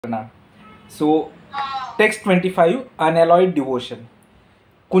So, text 25, unalloyed devotion.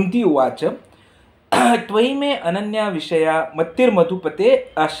 Kunti uvacha त्वयि मे अनन्या विषया मतिर्मधुपते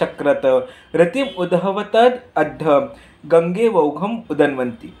अशक्रत रतिम उदहवतद अद्ध Gange वौघम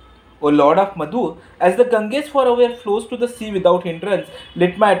उदन्वन्ति. O Lord of Madhu, as the Ganges forever flows to the sea without hindrance,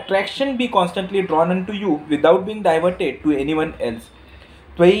 let my attraction be constantly drawn unto you without being diverted to anyone else.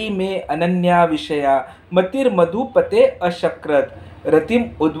 त्वयि मे अनन्या विषया मतिर्मधुपते अशक्रत रतिम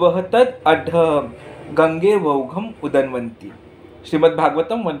उद्वहतद अद्ध Gange वौघम उदन्वन्ति. Srimad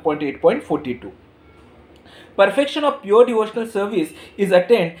Bhagavatam 1.8.42. Perfection of pure devotional service is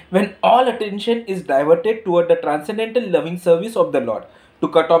attained when all attention is diverted toward the transcendental loving service of the Lord. To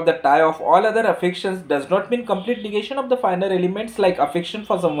cut off the tie of all other affections does not mean complete negation of the finer elements like affection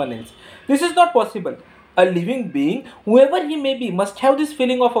for someone else. This is not possible. A living being, whoever he may be, must have this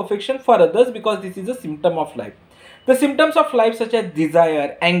feeling of affection for others because this is a symptom of life. The symptoms of life such as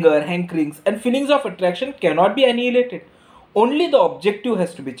desire, anger, hankerings and feelings of attraction cannot be annihilated. Only the objective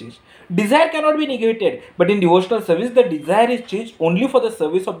has to be changed. Desire cannot be negated, but in devotional service, the desire is changed only for the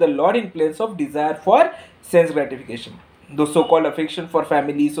service of the Lord in place of desire for sense gratification. The so-called affection for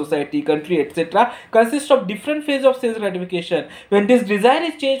family, society, country, etc. consists of different phases of sense gratification. When this desire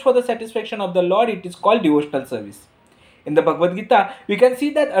is changed for the satisfaction of the Lord, it is called devotional service. In the Bhagavad Gita, we can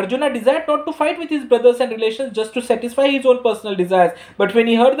see that Arjuna desired not to fight with his brothers and relations just to satisfy his own personal desires. But when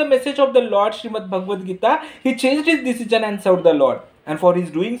he heard the message of the Lord, Srimad Bhagavad Gita, he changed his decision and served the Lord. And for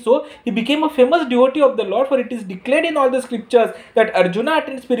his doing so, he became a famous devotee of the Lord, for it is declared in all the scriptures that Arjuna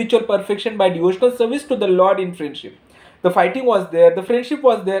attained spiritual perfection by devotional service to the Lord in friendship. The fighting was there, the friendship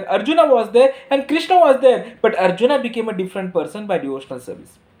was there, Arjuna was there, and Krishna was there. But Arjuna became a different person by devotional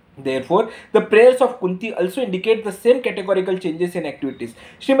service. Therefore, the prayers of Kunti also indicate the same categorical changes in activities.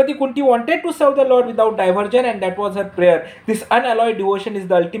 Srimati Kunti wanted to serve the Lord without diversion, and that was her prayer. This unalloyed devotion is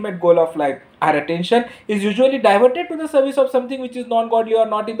the ultimate goal of life. Our attention is usually diverted to the service of something which is non-godly or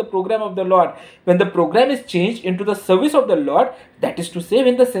not in the program of the Lord. When the program is changed into the service of the Lord, that is to say,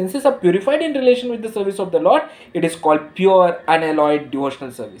 when the senses are purified in relation with the service of the Lord, it is called pure, unalloyed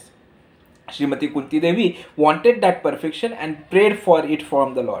devotional service. Srimati Kunti Devi wanted that perfection and prayed for it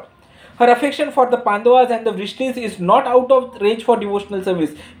from the Lord. Her affection for the Pandavas and the Vrishnis is not out of range for devotional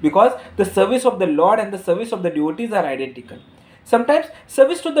service because the service of the Lord and the service of the devotees are identical. Sometimes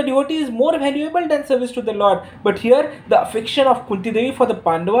service to the devotee is more valuable than service to the Lord, but here the affection of Kunti Devi for the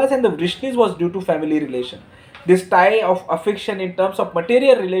Pandavas and the Vrishnis was due to family relation. This tie of affection in terms of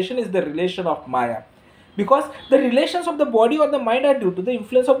material relation is the relation of Maya, because the relations of the body or the mind are due to the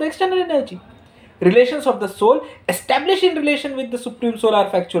influence of the external energy. Relations of the soul established in relation with the Supreme Soul are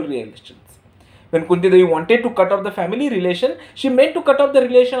factual relations. When Kunti Devi wanted to cut off the family relation, she meant to cut off the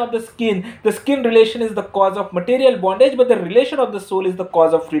relation of the skin. The skin relation is the cause of material bondage, but the relation of the soul is the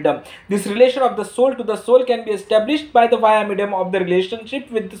cause of freedom. This relation of the soul to the soul can be established by the via medium of the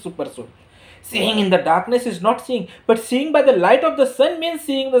relationship with the Super Soul. Seeing in the darkness is not seeing, but seeing by the light of the sun means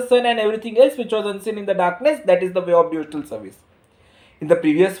seeing the sun and everything else which was unseen in the darkness. That is the way of devotional service. In the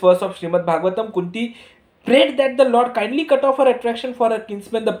previous verse of Srimad Bhagavatam, Kunti prayed that the Lord kindly cut off her attraction for her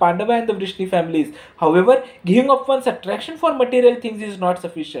kinsmen, the Pandava and the Vrishni families. However, giving up one's attraction for material things is not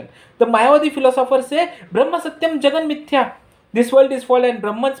sufficient. The Mayavadi philosophers say, Brahma Satyam Jagan Mithya. This world is false and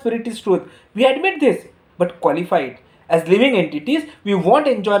Brahman spirit is truth. We admit this, but qualify it. As living entities, we want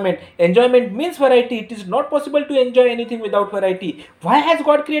enjoyment. Enjoyment means variety. It is not possible to enjoy anything without variety. Why has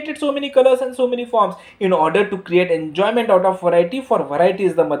God created so many colors and so many forms? In order to create enjoyment out of variety, for variety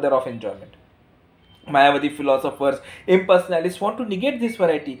is the mother of enjoyment. Mayavadi philosophers, impersonalists want to negate this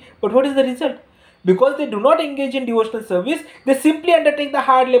variety. But what is the result? Because they do not engage in devotional service, they simply undertake the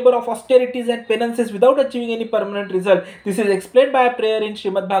hard labor of austerities and penances without achieving any permanent result. This is explained by a prayer in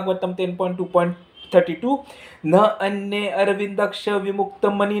Srimad Bhagavatam 10.2.32. न अन्ये अरविंदक्ष विमुक्त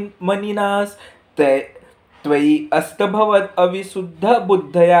मनिनास त्वयि अस्तभवद अविशुद्ध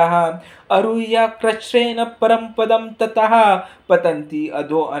बुद्धयाः अरुह्य कृच्छ्रेण परम पदम ततः पतन्ति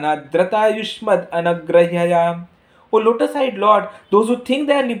अधो अनाद्रता युष्मद् अनग्रह्यया. O lotus-eyed Lord, those who think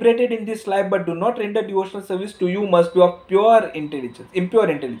they are liberated in this life but do not render devotional service to you must be of impure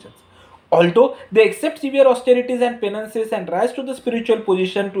intelligence. Although they accept severe austerities and penances and rise to the spiritual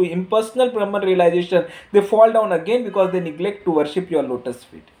position to impersonal Brahman realization, they fall down again because they neglect to worship your lotus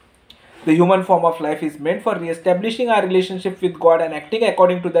feet. The human form of life is meant for re-establishing our relationship with God and acting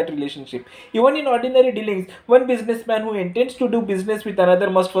according to that relationship. Even in ordinary dealings, one businessman who intends to do business with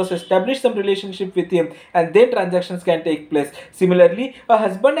another must first establish some relationship with him, and then transactions can take place. Similarly, a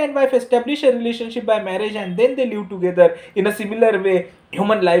husband and wife establish a relationship by marriage and then they live together. In a similar way,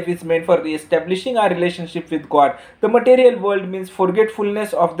 Human life is meant for re-establishing our relationship with God. The material world means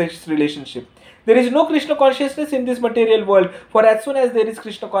forgetfulness of this relationship. There is no Krishna consciousness in this material world, for as soon as there is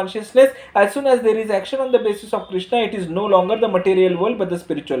Krishna consciousness, as soon as there is action on the basis of Krishna, it is no longer the material world but the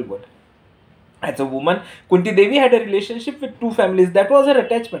spiritual world. As a woman, Kunti Devi had a relationship with two families. That was her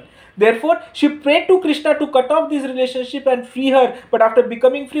attachment. Therefore, she prayed to Krishna to cut off this relationship and free her. But after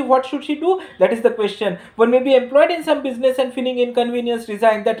becoming free, what should she do? That is the question. One may be employed in some business and feeling inconvenience,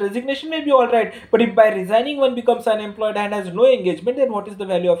 resign. That resignation may be alright. But if by resigning one becomes unemployed and has no engagement, then what is the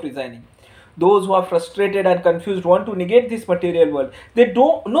value of resigning? Those who are frustrated and confused want to negate this material world. They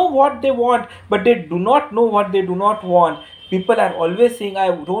don't know what they want, but they do not know what they do not want. People are always saying, I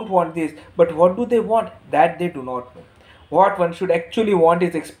don't want this, but what do they want? That they do not know. What one should actually want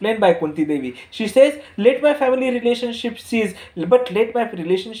is explained by Kunti Devi. She says, let my family relationship cease, but let my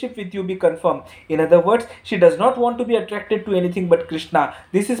relationship with you be confirmed. In other words, she does not want to be attracted to anything but Krishna.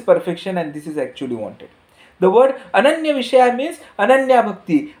 This is perfection and this is actually wanted. The word Ananya Vishaya means Ananya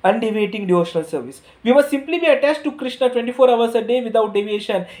Bhakti, undeviating devotional service. We must simply be attached to Krishna 24 hours a day without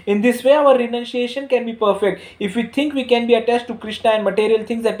deviation. In this way, our renunciation can be perfect. If we think we can be attached to Krishna and material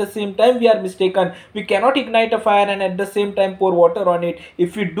things at the same time, we are mistaken. We cannot ignite a fire and at the same time pour water on it.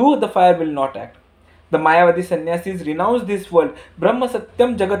 If we do, the fire will not act. The Mayavadi sannyasis renounce this world. Brahma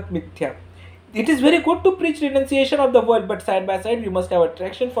Satyam Jagat Mithya. It is very good to preach renunciation of the world, but side by side we must have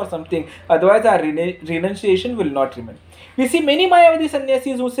attraction for something, otherwise our renunciation will not remain. We see many Mayavadi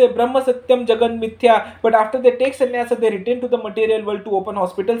sannyasis who say Brahma Satyam Jagan Mithya, but after they take sannyasa they return to the material world to open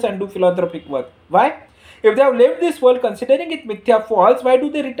hospitals and do philanthropic work. Why? If they have left this world considering it mithya false, why do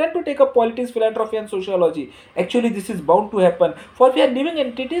they return to take up politics, philanthropy and sociology? Actually, this is bound to happen, for we are living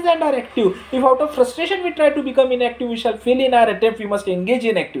entities and are active. If out of frustration we try to become inactive, we shall fail in our attempt. We must engage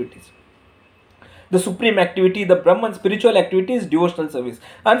in activities. The supreme activity, the Brahman spiritual activity is devotional service.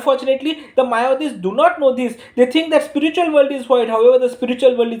 Unfortunately, the Mayavadis do not know this. They think that spiritual world is void. However, the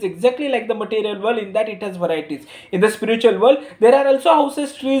spiritual world is exactly like the material world in that it has varieties. In the spiritual world, there are also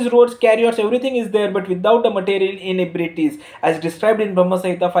houses, trees, roads, chariots, everything is there, but without the material inebrities. As described in Brahma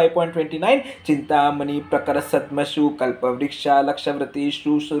Samhita 5.29, Chinta Mani Prakara Satmashu Kalpa Vriksha Lakshavrati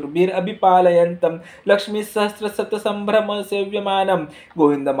Shru Surbir Abhipalayantam Lakshmi Sahasra Sata Sambhrama Sevyamanam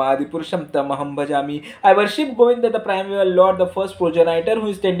Govinda Madi Purusham Tamaham Bhajam. I worship Govinda, the primeval Lord, the first progenitor who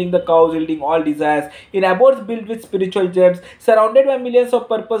is tending the cows, yielding all desires, in abodes built with spiritual gems, surrounded by millions of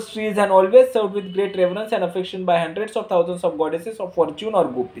purpose trees, and always served with great reverence and affection by hundreds of thousands of goddesses of fortune or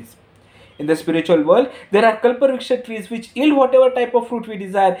gopis. In the spiritual world, there are kalpavriksha trees which yield whatever type of fruit we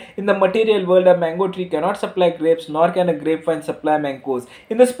desire. In the material world, a mango tree cannot supply grapes, nor can a grapevine supply mangoes.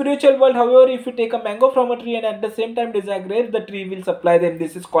 In the spiritual world, however, if you take a mango from a tree and at the same time desire grapes, the tree will supply them.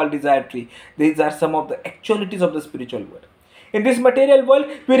 This is called desire tree. These are some of the actualities of the spiritual world. In this material world,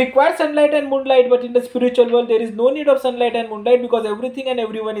 we require sunlight and moonlight, but in the spiritual world, there is no need of sunlight and moonlight because everything and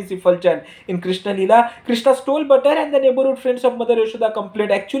everyone is effulgent. In Krishna Lila, Krishna stole butter and the neighborhood friends of Mother Yashoda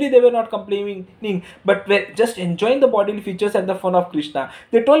complained. Actually, they were not complaining, but were just enjoying the bodily features and the fun of Krishna.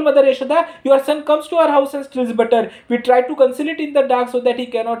 They told Mother Yashoda, your son comes to our house and steals butter. We try to conceal it in the dark so that he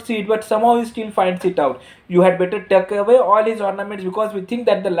cannot see it, but somehow he still finds it out. You had better take away all his ornaments because we think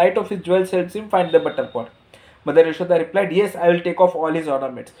that the light of his jewels helps him find the butter pot. Mother Yashoda replied, yes, I will take off all his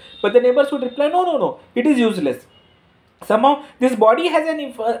ornaments. But the neighbors would reply, no, it is useless. Somehow, this boy has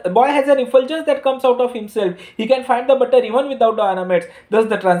an effulgence that comes out of himself. He can find the butter even without the ornaments. Thus,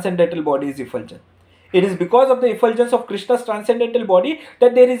 the transcendental body is effulgent. It is because of the effulgence of Krishna's transcendental body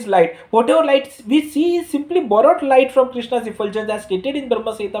that there is light. Whatever light we see is simply borrowed light from Krishna's effulgence as stated in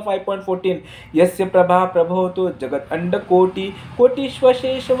Brahma Samhita 5.14. Yasya prabha prabhoto jagat anda koti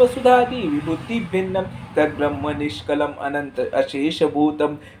shvashesha vasudhati vibhuti bhinnam tad brahma nishkalam ananta ashesha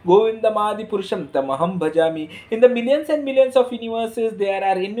bhutam govindamadi purusham tamaham bhajami. In the millions and millions of universes, there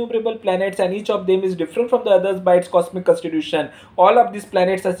are innumerable planets and each of them is different from the others by its cosmic constitution. All of these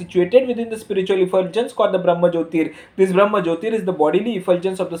planets are situated within the spiritual effulgence called the Brahma Jyotir. This Brahma Jyotir is the bodily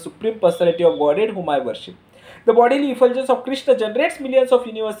effulgence of the Supreme Personality of Godhead whom I worship. The bodily effulgence of Krishna generates millions of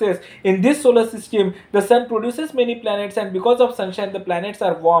universes. In this solar system, the sun produces many planets and because of sunshine, the planets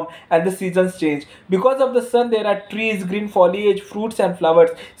are warm and the seasons change. Because of the sun, there are trees, green foliage, fruits and flowers.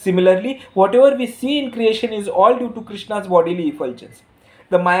 Similarly, whatever we see in creation is all due to Krishna's bodily effulgence.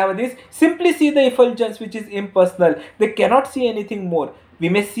 The Mayavadis simply see the effulgence which is impersonal. They cannot see anything more. We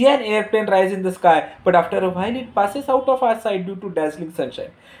may see an airplane rise in the sky, but after a while it passes out of our sight due to dazzling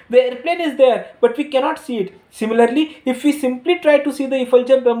sunshine. The airplane is there, but we cannot see it. Similarly, if we simply try to see the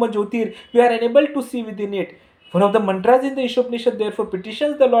effulgent Brahma Jyotir, we are unable to see within it. One of the mantras in the Ishopanishad therefore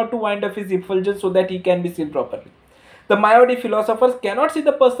petitions the Lord to wind up his effulgence so that he can be seen properly. The Mayavadi philosophers cannot see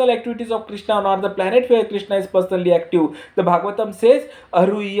the personal activities of Krishna nor the planet where Krishna is personally active. The Bhagavatam says,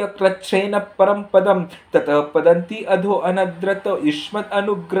 Aruya krachena param padam tata padanti adho anadrata yushmat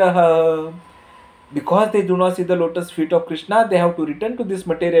anugraha. Because they do not see the lotus feet of Krishna, they have to return to this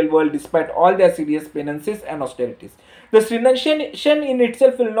material world despite all their serious penances and austerities. This renunciation in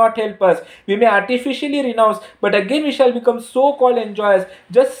itself will not help us. We may artificially renounce, but again we shall become so-called enjoyers.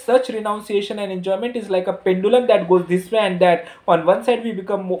 Just such renunciation and enjoyment is like a pendulum that goes this way and that. On one side we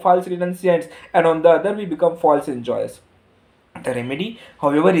become false renunciants, and on the other we become false enjoyers. The remedy,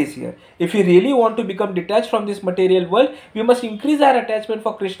 however, is here. If we really want to become detached from this material world, we must increase our attachment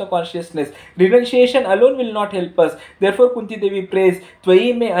for Krishna consciousness. Renunciation alone will not help us. Therefore, Kunti Devi prays,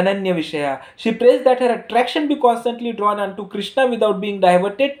 Tvai me ananya vishaya. She prays that her attraction be constantly drawn unto Krishna without being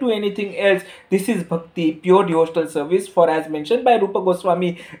diverted to anything else. This is bhakti, pure devotional service. For as mentioned by Rupa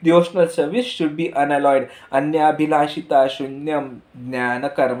Goswami, devotional service should be unalloyed. Anya bhilashita shunyam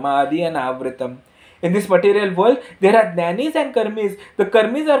jnana karma adi anavritam. In this material world, there are jnanis and karmis. The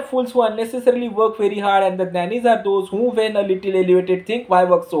karmis are fools who unnecessarily work very hard, and the jnanis are those who, when a little elevated, think, why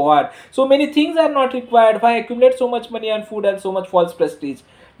work so hard? So many things are not required. Why accumulate so much money and food and so much false prestige?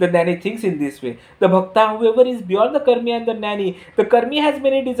 The jnani thinks in this way. The bhakta, however, is beyond the karmi and the jnani. The karmi has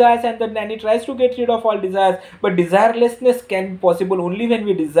many desires and the jnani tries to get rid of all desires. But desirelessness can be possible only when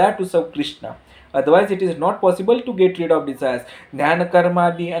we desire to serve Krishna. Otherwise, it is not possible to get rid of desires. Jnana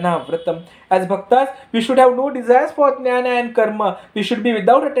karma di anavratam. As bhaktas, we should have no desires for jnana and karma. We should be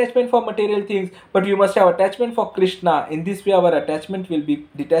without attachment for material things, but we must have attachment for Krishna. In this way, our detachment will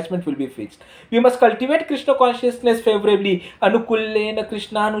be fixed. We must cultivate Krishna consciousness favorably. Anukullena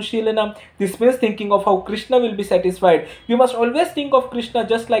Krishna anushilanam. This means thinking of how Krishna will be satisfied. We must always think of Krishna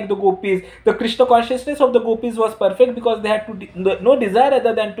just like the gopis. The Krishna consciousness of the gopis was perfect because they had no desire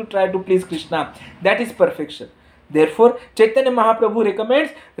other than to try to please Krishna. That is perfection. Therefore, Chaitanya Mahaprabhu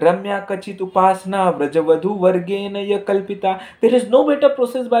recommends Ramya Kachit Upasna Vrajavadhu Vargena Ya Kalpita. There is no better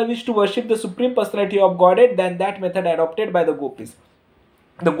process by which to worship the Supreme Personality of Godhead than that method adopted by the gopis.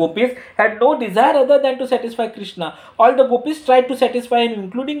 The gopis had no desire other than to satisfy Krishna. All the gopis tried to satisfy him,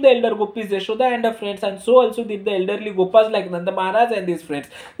 including the elder gopis, Yashoda and her friends, and so also did the elderly gopas like Nanda Maharaj and his friends.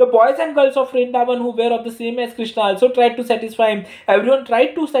 The boys and girls of Vrindavan who were of the same as Krishna also tried to satisfy him. Everyone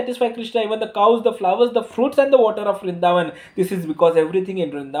tried to satisfy Krishna, even the cows, the flowers, the fruits and the water of Vrindavan. This is because everything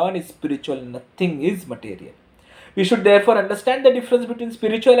in Vrindavan is spiritual, nothing is material. We should therefore understand the difference between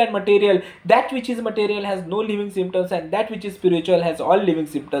spiritual and material. That which is material has no living symptoms, and that which is spiritual has all living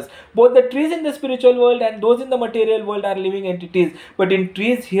symptoms. Both the trees in the spiritual world and those in the material world are living entities, but in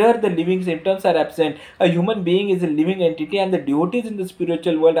trees here the living symptoms are absent. A human being is a living entity, and the devotees in the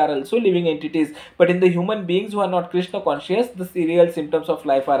spiritual world are also living entities, but in the human beings who are not Krishna conscious, the real symptoms of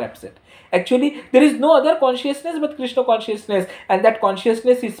life are absent. Actually, there is no other consciousness but Krishna consciousness, and that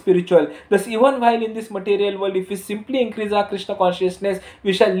consciousness is spiritual. Thus, even while in this material world, if we simply increase our Krishna consciousness,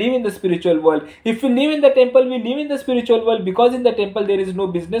 we shall live in the spiritual world. If we live in the temple, we live in the spiritual world, because in the temple there is no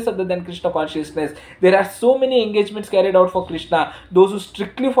business other than Krishna consciousness. There are so many engagements carried out for Krishna. Those who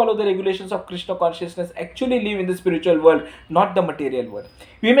strictly follow the regulations of Krishna consciousness actually live in the spiritual world, not the material world.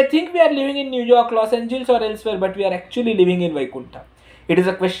 We may think we are living in New York, Los Angeles or elsewhere, but we are actually living in Vaikuntha. It is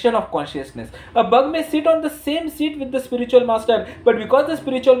a question of consciousness. A bug may sit on the same seat with the spiritual master, but because the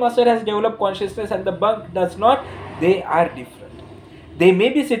spiritual master has developed consciousness and the bug does not, they are different. They may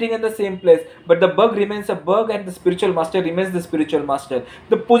be sitting in the same place, but the bug remains a bug and the spiritual master remains the spiritual master.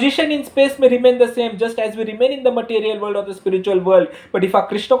 The position in space may remain the same, just as we remain in the material world or the spiritual world. But if our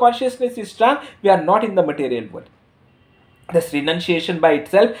Krishna consciousness is strong, we are not in the material world. This renunciation by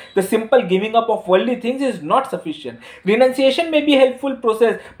itself, the simple giving up of worldly things, is not sufficient. Renunciation may be a helpful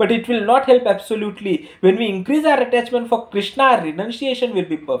process, but it will not help absolutely. When we increase our attachment for Krishna, our renunciation will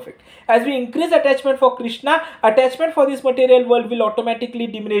be perfect. As we increase attachment for Krishna, attachment for this material world will automatically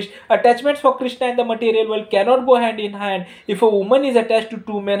diminish. Attachments for Krishna and the material world cannot go hand in hand. If a woman is attached to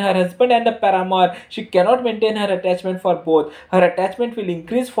two men, her husband and a paramour, she cannot maintain her attachment for both. Her attachment will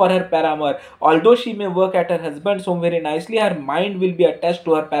increase for her paramour. Although she may work at her husband's home very nicely, her mind will be attached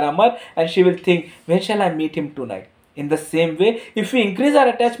to her paramour and she will think, when shall I meet him tonight? In the same way, if we increase our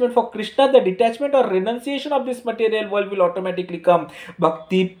attachment for Krishna, the detachment or renunciation of this material world will automatically come.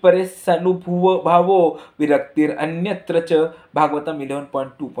 Bhakti paresanubhavo viraktir anyatra cha. Bhagavatam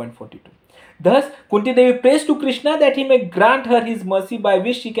 11.2.42. Thus, Kunti Devi prays to Krishna that he may grant her his mercy by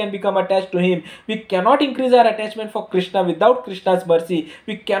which she can become attached to him. We cannot increase our attachment for Krishna without Krishna's mercy.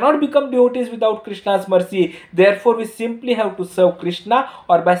 We cannot become devotees without Krishna's mercy. Therefore, we simply have to serve Krishna,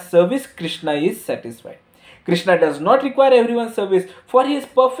 or by service Krishna is satisfied. Krishna does not require everyone's service, for he is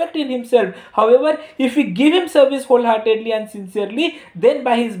perfect in himself. However, if we give him service wholeheartedly and sincerely, then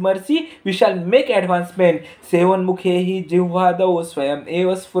by his mercy we shall make advancement. Sevan mukhehi jivvadau swayam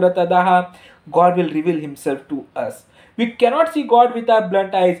eva sfuratadaha. God will reveal himself to us. We cannot see God with our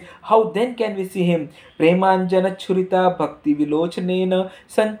blunt eyes. How then can we see him? Premanjana churita bhakti vilochanena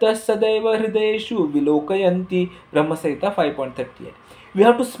santas sadaiva hridayeshu vilokayanti. Brahma Samhita 5.38. We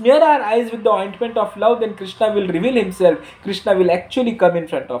have to smear our eyes with the ointment of love, then Krishna will reveal himself. Krishna will actually come in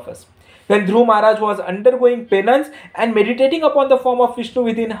front of us. When Dhruv Maharaj was undergoing penance and meditating upon the form of Vishnu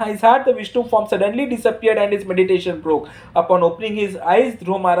within his heart, the Vishnu form suddenly disappeared and his meditation broke. Upon opening his eyes,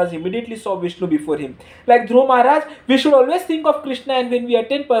 Dhruv Maharaj immediately saw Vishnu before him. Like Dhruv Maharaj, we should always think of Krishna, and when we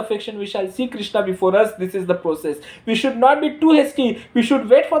attain perfection, we shall see Krishna before us. This is the process. We should not be too hasty. We should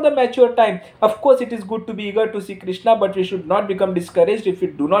wait for the mature time. Of course, it is good to be eager to see Krishna, but we should not become discouraged if we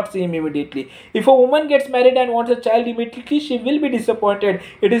do not see him immediately. If a woman gets married and wants a child immediately, she will be disappointed.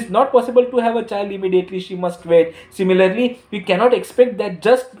 It is not possible to have a child immediately. She must wait. Similarly, we cannot expect that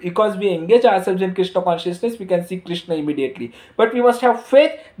just because we engage ourselves in Krishna consciousness, we can see Krishna immediately. But we must have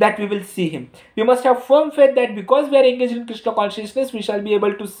faith that we will see him. We must have firm faith that because we are engaged in Krishna consciousness, we shall be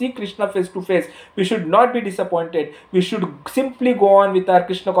able to see Krishna face to face. We should not be disappointed. We should simply go on with our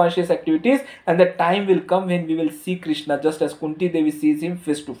Krishna conscious activities, and the time will come when we will see Krishna just as Kunti Devi sees him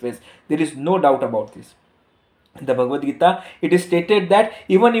face to face. There is no doubt about this. In the Bhagavad Gita, it is stated that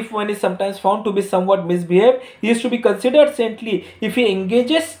even if one is sometimes found to be somewhat misbehaved, he is to be considered saintly if he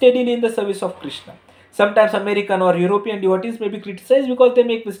engages steadily in the service of Krishna. Sometimes American or European devotees may be criticized because they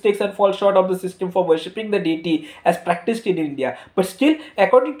make mistakes and fall short of the system for worshipping the deity as practiced in India. But still,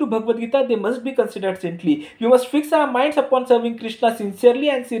 according to Bhagavad Gita, they must be considered saintly. We must fix our minds upon serving Krishna sincerely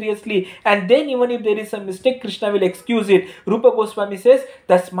and seriously, and then even if there is some mistake, Krishna will excuse it. Rupa Goswami says,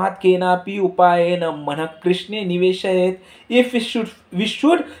 Tasmat kenapi upayena manak Krishna niveshayet. If we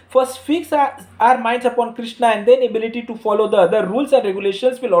should first fix our minds upon Krishna, and then ability to follow the other rules and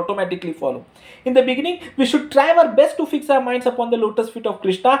regulations will automatically follow. In the beginning, we should try our best to fix our minds upon the lotus feet of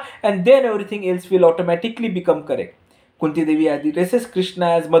Krishna, and then everything else will automatically become correct. Kunti Devi addresses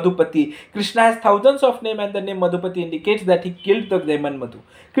Krishna as Madhupati. Krishna has thousands of names, and the name Madhupati indicates that he killed the demon Madhu.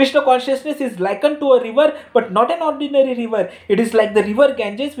 Krishna consciousness is likened to a river, but not an ordinary river. It is like the river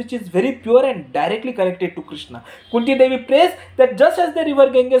Ganges, which is very pure and directly connected to Krishna. Kunti Devi prays that just as the river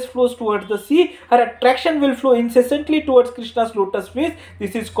Ganges flows towards the sea, her attraction will flow incessantly towards Krishna's lotus feet.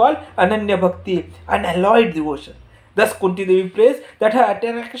 This is called Ananya Bhakti, unalloyed devotion. Thus Kunti Devi prays that her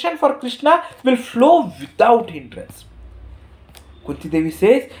attraction for Krishna will flow without hindrance. Kunti Devi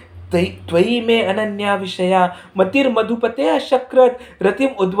says, Tvai me ananya vishaya matir madhupate shakrat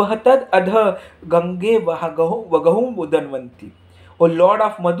ratim udvahatad adha gange vagahum udanvanti. O Lord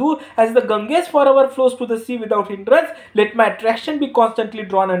of Madhu, as the Ganges forever flows to the sea without hindrance, let my attraction be constantly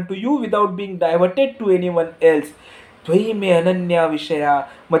drawn unto you without being diverted to anyone else. Tvai me ananya vishaya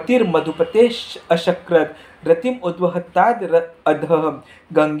matir madhupate ashakrat ratim udvahatad adha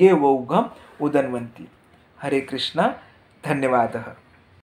gange vagahum udanvanti. Hare Krishna. धन्यवादः।